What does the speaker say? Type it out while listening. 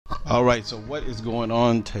All right, so what is going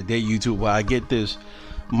on today, YouTube? Well, I get this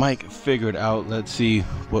mic figured out. Let's see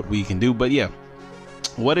what we can do. But yeah,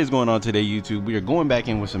 what is going on today, YouTube? We are going back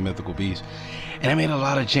in with some mythical beasts, and I made a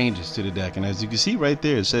lot of changes to the deck. And as you can see right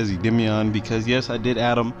there, it says Endymion because yes, I did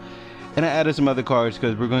add them, and I added some other cards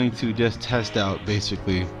because we're going to just test out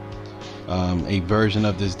basically a version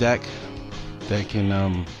of this deck that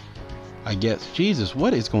can, I guess, Jesus,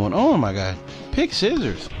 what is going on, my guy? Pick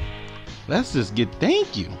scissors. Let's just get,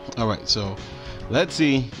 thank you. All right, so let's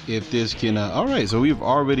see if this can all right, so we've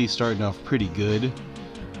already started off pretty good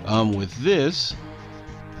with this.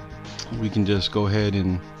 We can just go ahead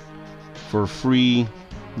and for free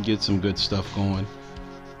get some good stuff going.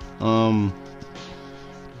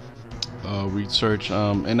 Research,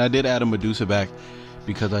 and I did add a Medusa back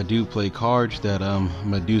because I do play cards that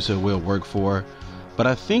Medusa will work for. But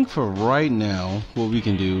I think for right now what we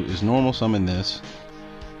can do is normal summon this,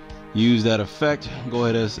 use that effect, go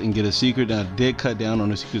ahead and get a secret. And I did cut down on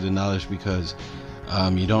the secrets of knowledge because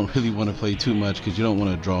you don't really want to play too much because you don't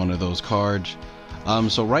want to draw into those cards.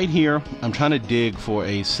 So right here I'm trying to dig for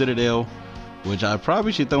a Citadel, which I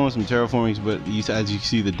probably should throw in some terraformings, but as you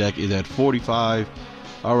see, the deck is at 45.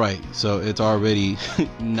 All right, so it's already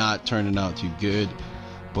not turning out too good,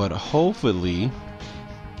 but hopefully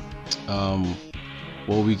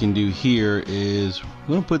what we can do here is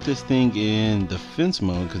we're gonna put this thing in defense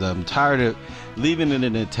mode because I'm tired of leaving it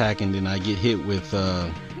in attack, and then I get hit with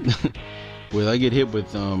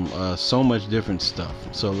so much different stuff.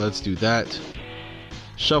 So let's do that.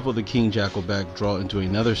 Shuffle the King Jackal back, draw into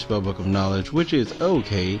another spellbook of knowledge, which is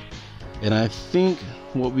okay. And I think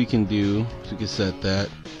what we can do is we can set that,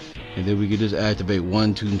 and then we can just activate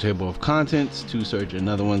one Toon Table of Contents to search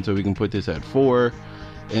another one, so we can put this at 4.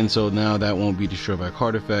 And so now that won't be destroyed by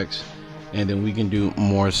card effects, and then we can do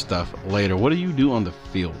more stuff later. What do you do on the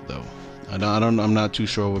field though? I'm not too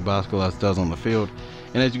sure what Basculus does on the field.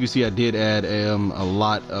 And as you can see, I did add a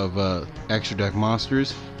lot of extra deck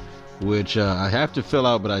monsters, which I have to fill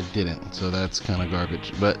out, but I didn't, so that's kind of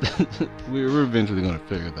garbage, but we're eventually going to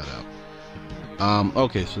figure that out.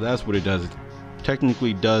 Okay, so that's what it does. It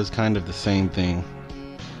technically does kind of the same thing.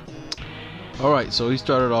 All right, so he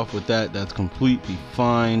started off with that. That's completely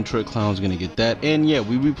fine. Trick Clown's gonna get that. And yeah,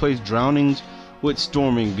 we replaced drownings with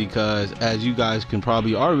storming because, as you guys can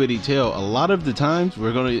probably already tell, a lot of the times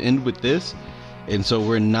we're gonna end with this, and so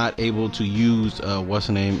we're not able to use what's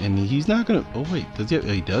the name, and he's not gonna, oh wait,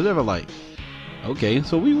 he does have a light. Okay,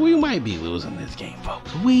 so we might be losing this game,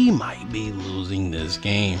 folks. We might be losing this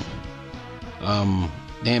game.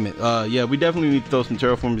 Damn it. Yeah, we definitely need to throw some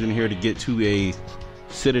terraforms in here to get to a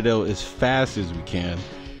Citadel as fast as we can,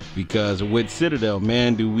 because with Citadel,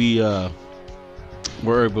 man, do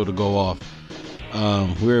we're able to go off.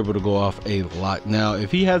 We're able to go off a lot. Now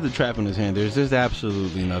if he has the trap in his hand, there's just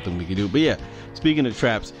absolutely nothing we can do. But yeah, speaking of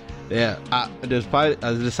traps, yeah, I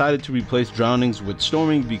decided to replace drownings with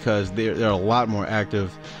storming because they're a lot more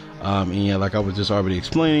active. And yeah, like I was just already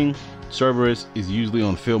explaining, Cerberus is usually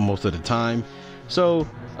on the field most of the time, so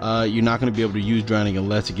you're not going to be able to use drowning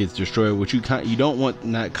unless it gets destroyed, which you don't want,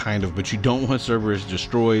 not kind of, but you don't want Cerberus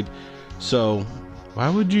destroyed. So why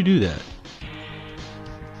would you do that?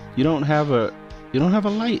 You don't have a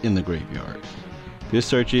light in the graveyard. This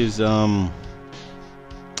search is wow,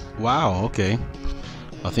 okay,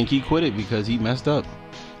 I think he quit it because he messed up.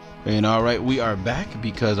 And all right, we are back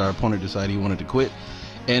because our opponent decided he wanted to quit.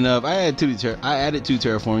 And I added two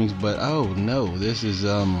terraformings, but oh no, this is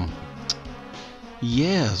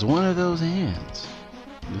yes, one of those hands.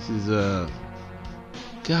 This is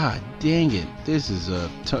god dang it, this is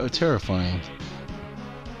terrifying.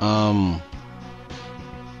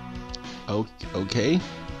 Okay,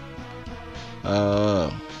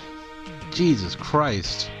 Jesus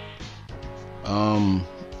Christ.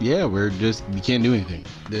 Yeah, we can't do anything.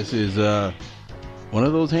 This is one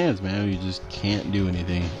of those hands, man. You just can't do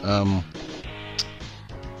anything.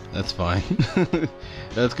 That's fine.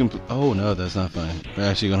 That's complete. Oh no, that's not fine. We're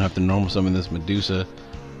actually gonna have to normal summon this Medusa.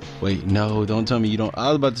 Wait, no, don't tell me you don't. I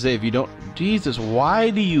was about to say, if you don't, Jesus, why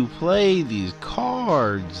do you play these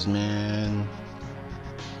cards, man?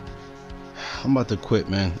 I'm about to quit,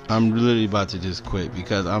 man. I'm literally about to just quit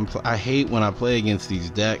because I hate when I play against these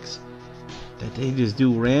decks that they just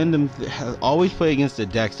do random. Always play against the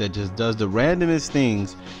decks that just does the randomest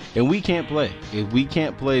things, and we can't play. If we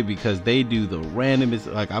can't play because they do the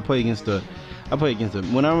randomest. Like I play against them.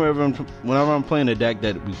 Whenever I'm playing a deck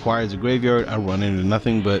that requires a graveyard, I run into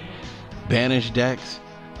nothing but banished decks.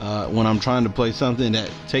 When I'm trying to play something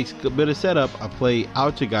that takes a bit of setup, I play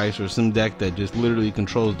Outgeist or some deck that just literally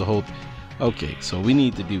controls the whole Okay, so we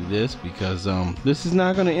need to do this because this is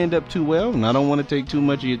not going to end up too well, and I don't want to take too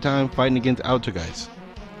much of your time fighting against Altergeist.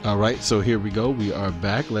 All right, so here we go. We are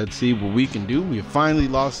back. Let's see what we can do. We have finally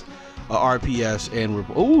lost a RPS, and we're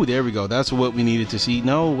oh, there we go. That's what we needed to see.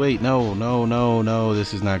 No, wait, no.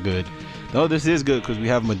 This is not good. No, this is good because we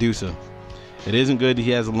have Medusa. It isn't good. He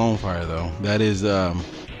has a lone fire though. That is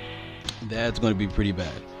that's going to be pretty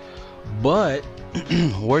bad. But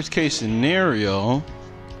worst case scenario,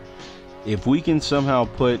 if we can somehow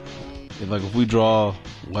put, if we draw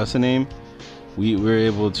what's the name, we're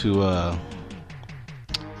able to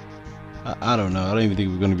I don't know. I don't even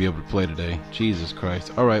think we're going to be able to play today. Jesus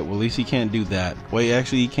Christ. All right. Well, at least he can't do that. Wait,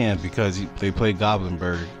 actually he can because they play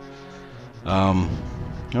Goblinberg. All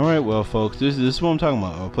right. Well, folks, this is what I'm talking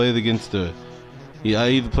about. I'll play it against the. Yeah, I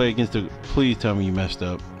either play against the. Please tell me you messed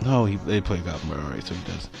up. No, they play Goblinberg. All right, so he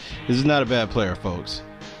does. This is not a bad player, folks.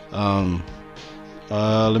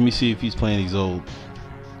 Let me see if he's playing Exold.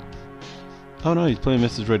 Oh no, he's playing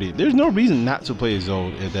Mrs. Ready. There's no reason not to play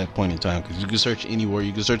Exold at that point in time because you can search anywhere.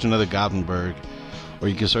 You can search another Goblinberg, or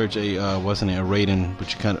you can search a what's the name, a Raiden,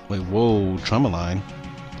 but you kind of like whoa, Trummaline.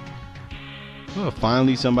 Well,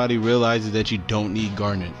 finally somebody realizes that you don't need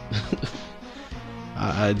Garnet.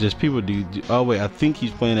 I just people do. Oh wait, I think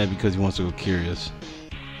he's playing that because he wants to go Curious.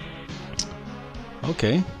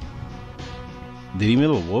 Okay. Did he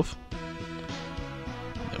mill a wolf?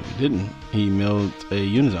 No, he didn't. He milled a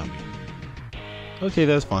Unizombie. Okay,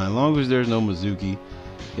 that's fine. As long as there's no Mizuki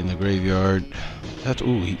in the graveyard. That's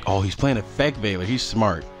he's playing Effect Veiler. He's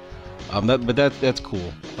smart. But that's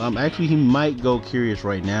cool. Actually, he might go Curious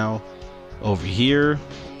right now. Over here,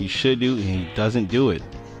 he should do, and he doesn't do it.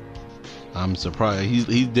 I'm surprised.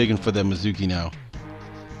 He's digging for that Mizuki now.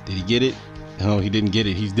 Did he get it? No, he didn't get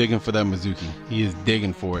it. He's digging for that Mizuki. He is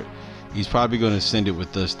digging for it. He's probably going to send it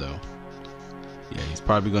with this though. Yeah, he's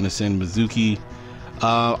probably going to send Mizuki.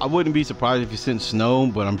 I wouldn't be surprised if he sent Snow,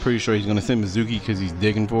 but I'm pretty sure he's going to send Mizuki because he's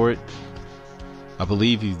digging for it. I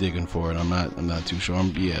believe he's digging for it. I'm not too sure.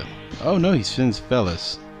 Yeah. Oh no, he sends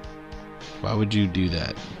Fellas. Why would you do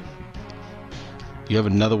that? You have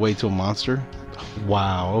another way to a monster?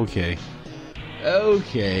 Wow. Okay.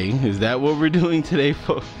 Okay. Is that what we're doing today,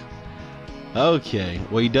 folks? Okay.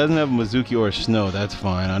 Well, he doesn't have a Mizuki or a Snow. That's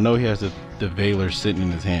fine. I know he has the Veiler sitting in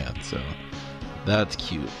his hand, so that's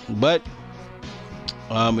cute. But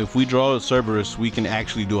if we draw a Cerberus, we can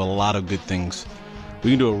actually do a lot of good things.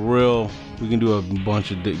 We can do a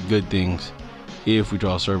bunch of good things if we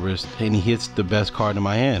draw a Cerberus and he hits the best card in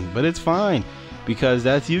my hand. But it's fine because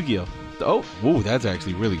that's Yu-Gi-Oh. Oh, whoa, that's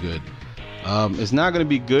actually really good. It's not going to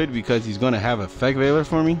be good because he's going to have Effect Veiler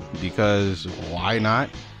for me, because why not?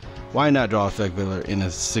 Why not draw Effect Veiler in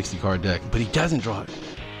a 60 card deck? But he doesn't draw it.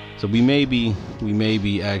 So we may be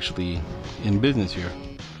actually in business here.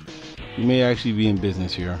 We may actually be in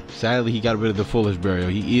business here. Sadly, he got rid of the Foolish Burial.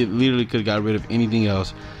 He literally could have got rid of anything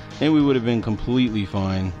else, and we would have been completely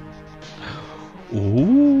fine.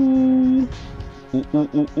 Ooh. Ooh, ooh,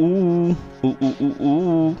 ooh, ooh. Ooh, ooh, ooh,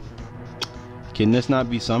 ooh. Can this not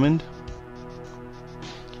be summoned?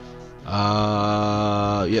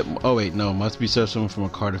 Yep. Oh wait, no. Must be summoned from a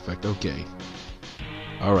card effect. Okay.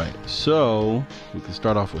 All right. So we can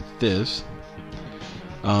start off with this.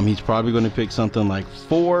 He's probably going to pick something like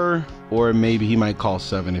 4, or maybe he might call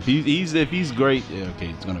 7. If he's great, yeah, okay,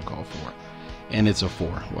 he's going to call 4, and it's a 4.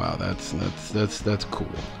 Wow, that's cool.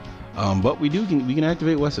 But we can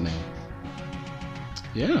activate what's the name?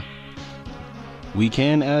 Yeah, we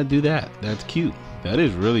can do that. That's cute. That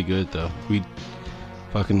is really good though. We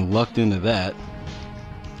fucking lucked into that.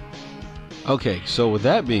 Okay, so with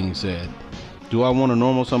that being said, do I want a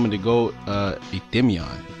normal summon to go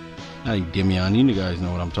Endymion? Not Endymion, you guys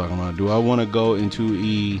know what I'm talking about. Do I want to go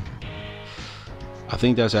into I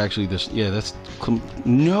think that's actually this. Yeah, that's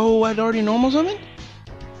no. I'd already normal summoned.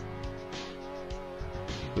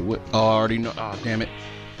 What? Oh, I already know. Oh, damn it.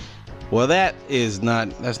 Well, that's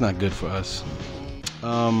not good for us.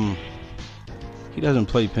 He doesn't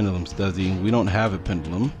play Pendulums, does he? We don't have a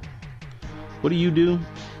Pendulum. What do you do?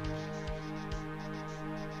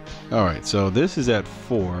 All right, so this is at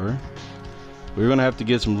 4. We're gonna have to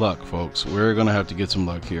get some luck, folks. We're gonna have to get some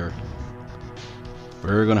luck here.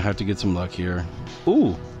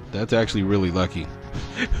 Ooh, that's actually really lucky.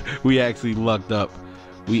 We actually lucked up.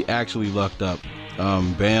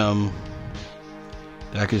 Bam.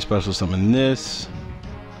 That can special summon this.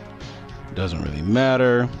 Doesn't really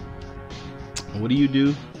matter. What do you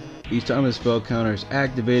do? Each time a spell counter is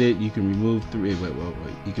activated, you can remove 3. Wait.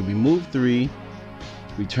 You can remove 3.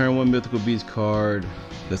 Return 1 Mythical Beast card.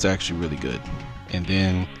 That's actually really good. And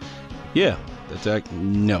then, yeah,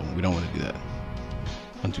 no, we don't want to do that.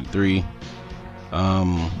 1, 2, 3.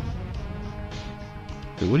 What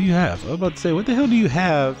do you have? I was about to say, what the hell do you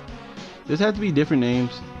have? Does it have to be different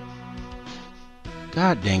names?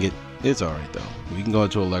 God dang it. It's alright though. We can go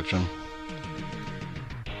into Electrum.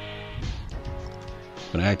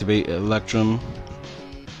 Gonna activate Electrum.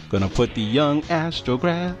 Gonna put the young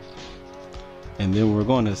Astrograph. And then we're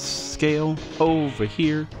going to scale over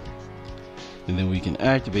here. And then we can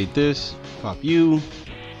activate this. Pop you.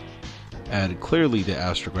 Add clearly the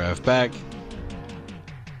Astrograph back.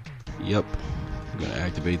 Yep. We're gonna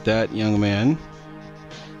activate that young man.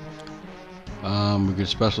 We're gonna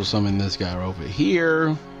special summon this guy over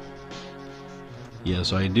here. Yeah,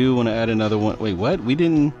 so I do want to add another one. Wait, what? We've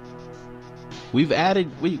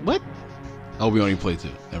added. Wait, what? Oh, we only played 2.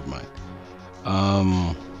 Never mind.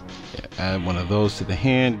 Yeah, add one of those to the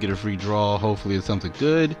hand. Get a free draw. Hopefully, it's something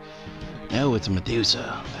good. No, it's a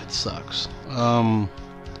Medusa. That sucks.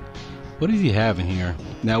 What does he have in here?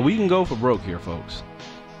 Now we can go for broke here, folks.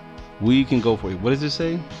 We can go for it. What does it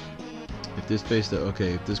say? If this face the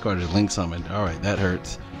okay, if this card is link summoned. All right, that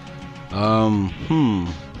hurts.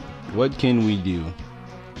 What can we do?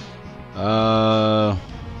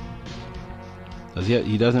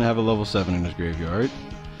 He doesn't have a level 7 in his graveyard.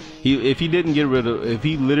 If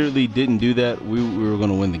he literally didn't do that, we were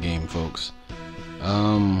gonna win the game, folks.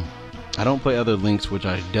 I don't play other links, which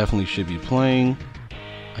I definitely should be playing.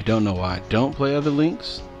 I don't know why I don't play other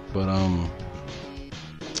links, but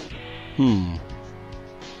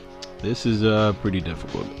this is pretty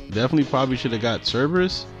difficult. Definitely probably should have got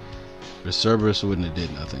Cerberus, but Cerberus wouldn't have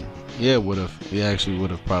did nothing. Yeah, it would have. He actually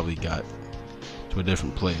would have probably got to a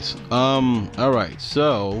different place. All right.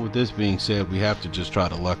 So with this being said, we have to just try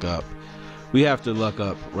to luck up. We have to luck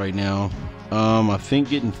up right now. I think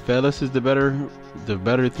getting Felis is the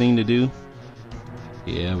better thing to do.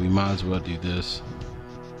 Yeah, we might as well do this.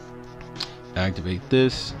 Activate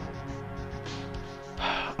this.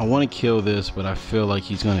 I want to kill this, but I feel like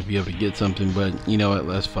he's going to be able to get something. But you know what?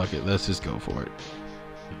 Let's fuck it. Let's just go for it.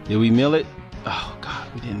 Did we mill it? Oh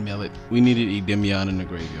god, we didn't mill it. We needed Endymion in the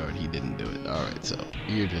graveyard. He didn't do it. All right, so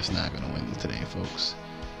you're just not going to win today, folks.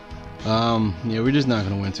 Yeah, we're just not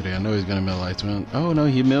going to win today. I know he's going to mill Lightsworns. Oh no,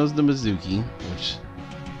 he mills the Mizuki, which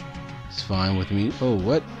is fine with me. Oh,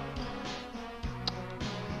 what?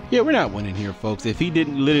 Yeah, we're not winning here, folks. If he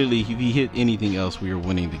hit anything else, we were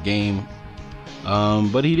winning the game.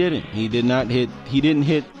 But he didn't. He didn't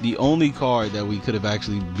hit the only card that we could have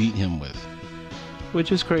actually beat him with,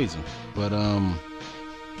 which is crazy. But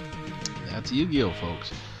that's Yu-Gi-Oh,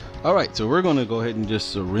 folks. All right, so we're gonna go ahead and just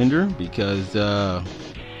surrender because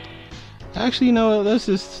actually, no, let's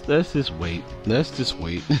just wait. Let's just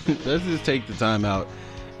wait. Let's just take the time out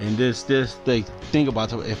and just think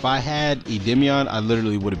about it. If I had Endymion, I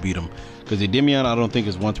literally would have beat him, because Endymion I don't think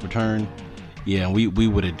is once per turn. Yeah, we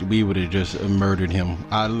would have just murdered him.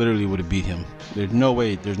 I literally would have beat him. There's no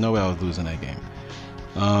way I was losing that game.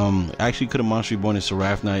 Actually could have Monster Reborn in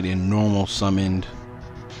Seraph Knight and normal summoned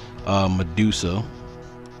Medusa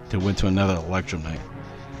to win to another Electrum Knight.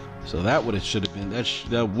 So that would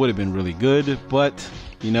have been really good. But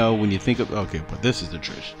you know, when you think of, okay, but this is the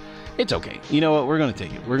Trish. It's okay. You know what? We're gonna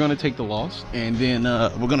take it. We're gonna take the loss, and then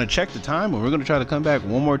we're gonna check the time, and we're gonna try to come back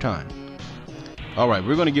one more time. All right,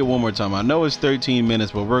 we're gonna get one more time. I know it's 13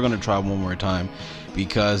 minutes, but we're gonna try one more time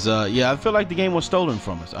because yeah, I feel like the game was stolen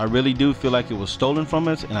from us. I really do feel like it was stolen from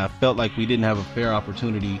us, and I felt like we didn't have a fair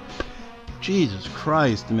opportunity. Jesus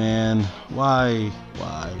Christ, man, why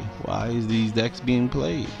is these decks being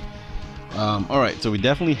played? All right, so we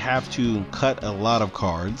definitely have to cut a lot of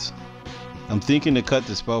cards. I'm thinking to cut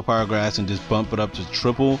the Spell Power Grass and just bump it up to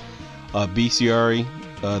triple bestiary.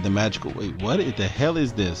 The magical, wait, what the hell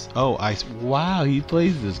is this? Oh, ice. Wow, he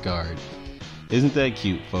plays this card. Isn't that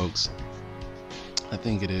cute, folks? I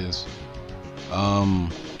think it is.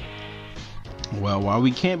 Well, while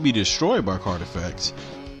we can't be destroyed by card effects,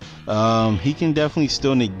 he can definitely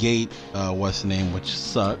still negate what's the name, which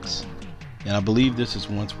sucks. And I believe this is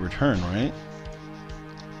once per turn, right?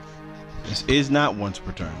 This is not once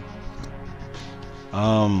per turn.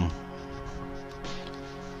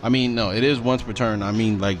 I mean, no, it is once per turn. I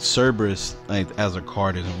mean, like Cerberus, like, as a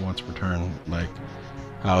card isn't once per turn. Like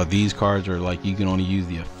how these cards are, like, you can only use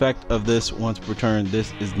the effect of this once per turn.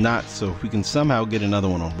 This is not. So if we can somehow get another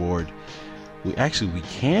one on board, we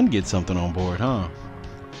can get something on board, huh?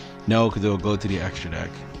 No, because it'll go to the extra deck.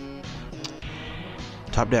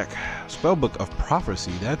 Top deck, Spellbook of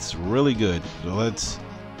Prophecy. That's really good. So let's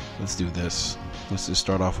do this. Let's just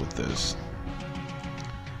start off with this.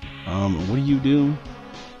 What do you do?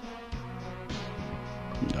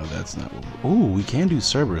 No, that's not what. Oh, we can do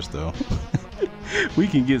Cerberus though. We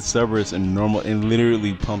can get Cerberus and normal and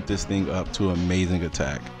literally pump this thing up to amazing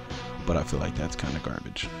attack. But I feel like that's kind of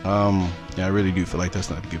garbage. Yeah, I really do feel like that's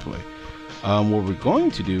not a good play. What we're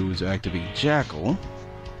going to do is activate Jackal.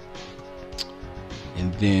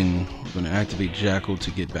 And then we're going to activate Jackal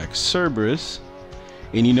to get back Cerberus.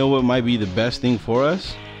 And you know what might be the best thing for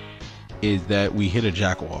us? Is that we hit a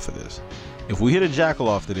Jackal off of this. If we hit a Jackal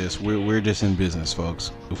off of this, we're just in business,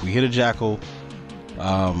 folks. If we hit a Jackal,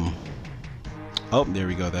 oh, there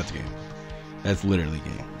we go. That's game. That's literally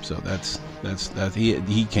game. So that's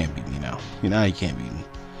he can't beat me now. Now he can't beat me.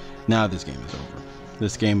 Now this game is over.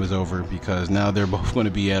 This game is over because now they're both going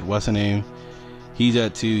to be at, what's the name? He's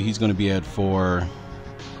at 2. He's going to be at 4.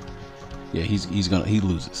 Yeah, he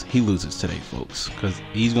loses. He loses today, folks, because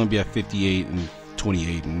he's going to be at 58 and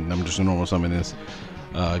 28, and I'm just a normal summon this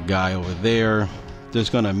guy over there.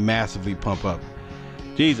 Just going to massively pump up.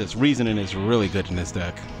 Jesus, Reasoning is really good in this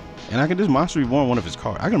deck. And I can just Monster Reborn one of his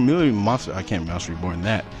cards. I can really Monster... I can't Monster Reborn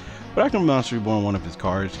that. But I can Monster Reborn one of his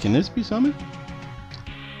cards. Can this be summoned?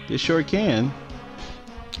 This sure can.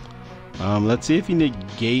 Let's see if he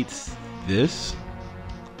negates this.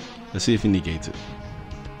 Let's see if he negates it.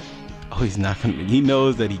 Oh, he's not gonna... He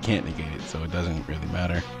knows that he can't negate it, so it doesn't really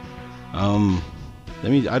matter.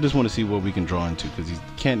 I just want to see what we can draw into, because he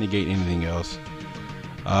can't negate anything else.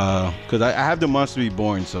 Because I have the Monster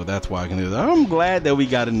Reborn, so that's why I can do that. I'm glad that we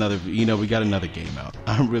got another, we got another game out.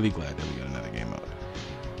 I'm really glad that we got another game out.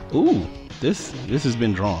 Ooh, this has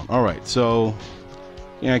been drawn. All right, so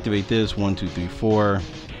you activate this. 1, 2, 3, 4.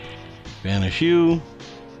 Banish you.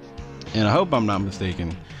 And I hope I'm not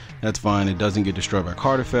mistaken. That's fine. It doesn't get destroyed by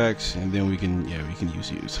card effects, and then we can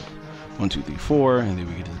use you. So 1, 2, 3, 4, and then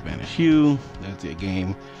we can just banish you. That's a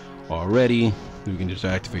game already. We can just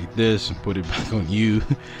activate this and put it back on you.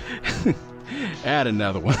 Add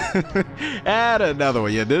another one. Add another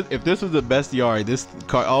one. Yeah, if this was the bestiary, this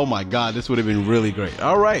card, oh my god, this would have been really great.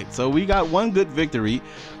 All right, so we got one good victory,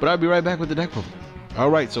 but I'll be right back with the deck profile. All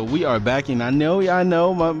right, so we are back, and I know,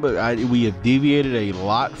 but we have deviated a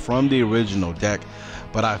lot from the original deck,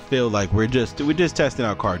 but I feel like we're just testing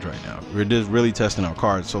our cards right now. We're just really testing our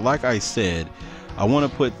cards. So like I said, I want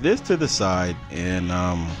to put this to the side, and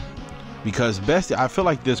because I feel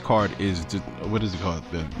like this card is just, what is it called?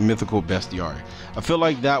 The Mythical Bestiary. I feel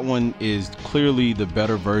like that one is clearly the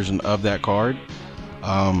better version of that card.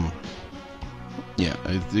 Yeah,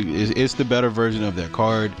 it's the better version of that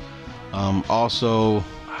card. Also,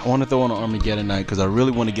 I want to throw on an Armageddon Knight because I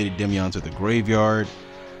really want to get a Demion to the graveyard.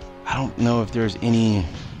 I don't know if there's any...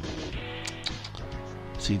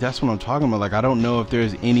 See, that's what I'm talking about. Like, I don't know if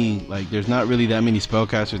there's any, like, there's not really that many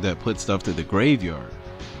spellcasters that put stuff to the graveyard.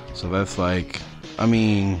 So that's like, I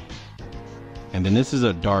mean, and then this is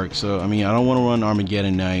a dark, so I mean, I don't want to run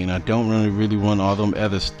Armageddon Knight, and I don't really want all them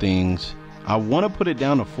other things. I want to put it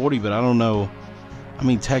down to 40, but I don't know. I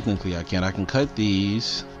mean, technically I can cut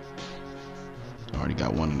these. I already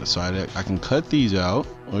got one on the side. I can cut these out,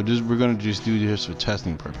 or we're gonna just do this for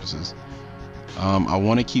testing purposes. I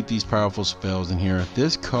want to keep these powerful spells in here.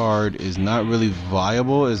 This card is not really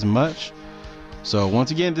viable as much. So once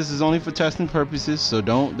again, this is only for testing purposes, so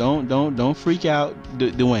don't freak out.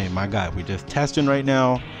 Dwayne, my guy, we're just testing right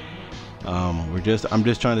now. I'm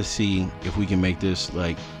just trying to see if we can make this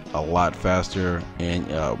like a lot faster and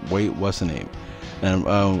wait, what's the name? And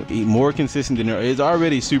more consistent than it's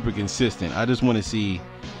already super consistent. I just want to see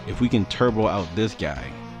if we can turbo out this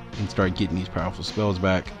guy and start getting these powerful spells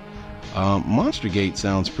back. Monster Gate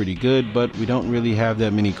sounds pretty good, but we don't really have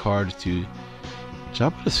that many cards to... Should I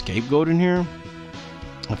put a Scapegoat in here?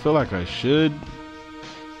 I feel like I should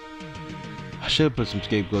put some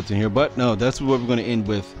Scapegoats in here, but no, that's what we're going to end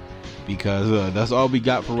with, because that's all we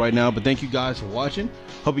got for right now. But thank you guys for watching.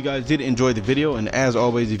 Hope you guys did enjoy the video, and as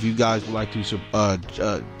always, if you guys would like to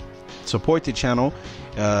support the channel,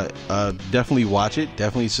 definitely watch it,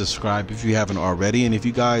 definitely subscribe if you haven't already, and if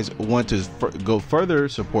you guys want to go further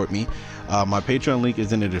support me, my Patreon link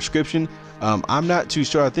is in the description. I'm not too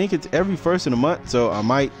sure. I think it's every first of the month, so I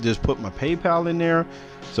might just put my PayPal in there.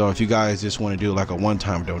 So if you guys just want to do like a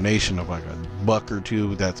one-time donation of like $1 or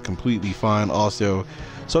 $2, that's completely fine also.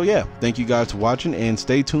 So yeah, thank you guys for watching, and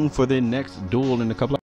stay tuned for the next duel in a couple of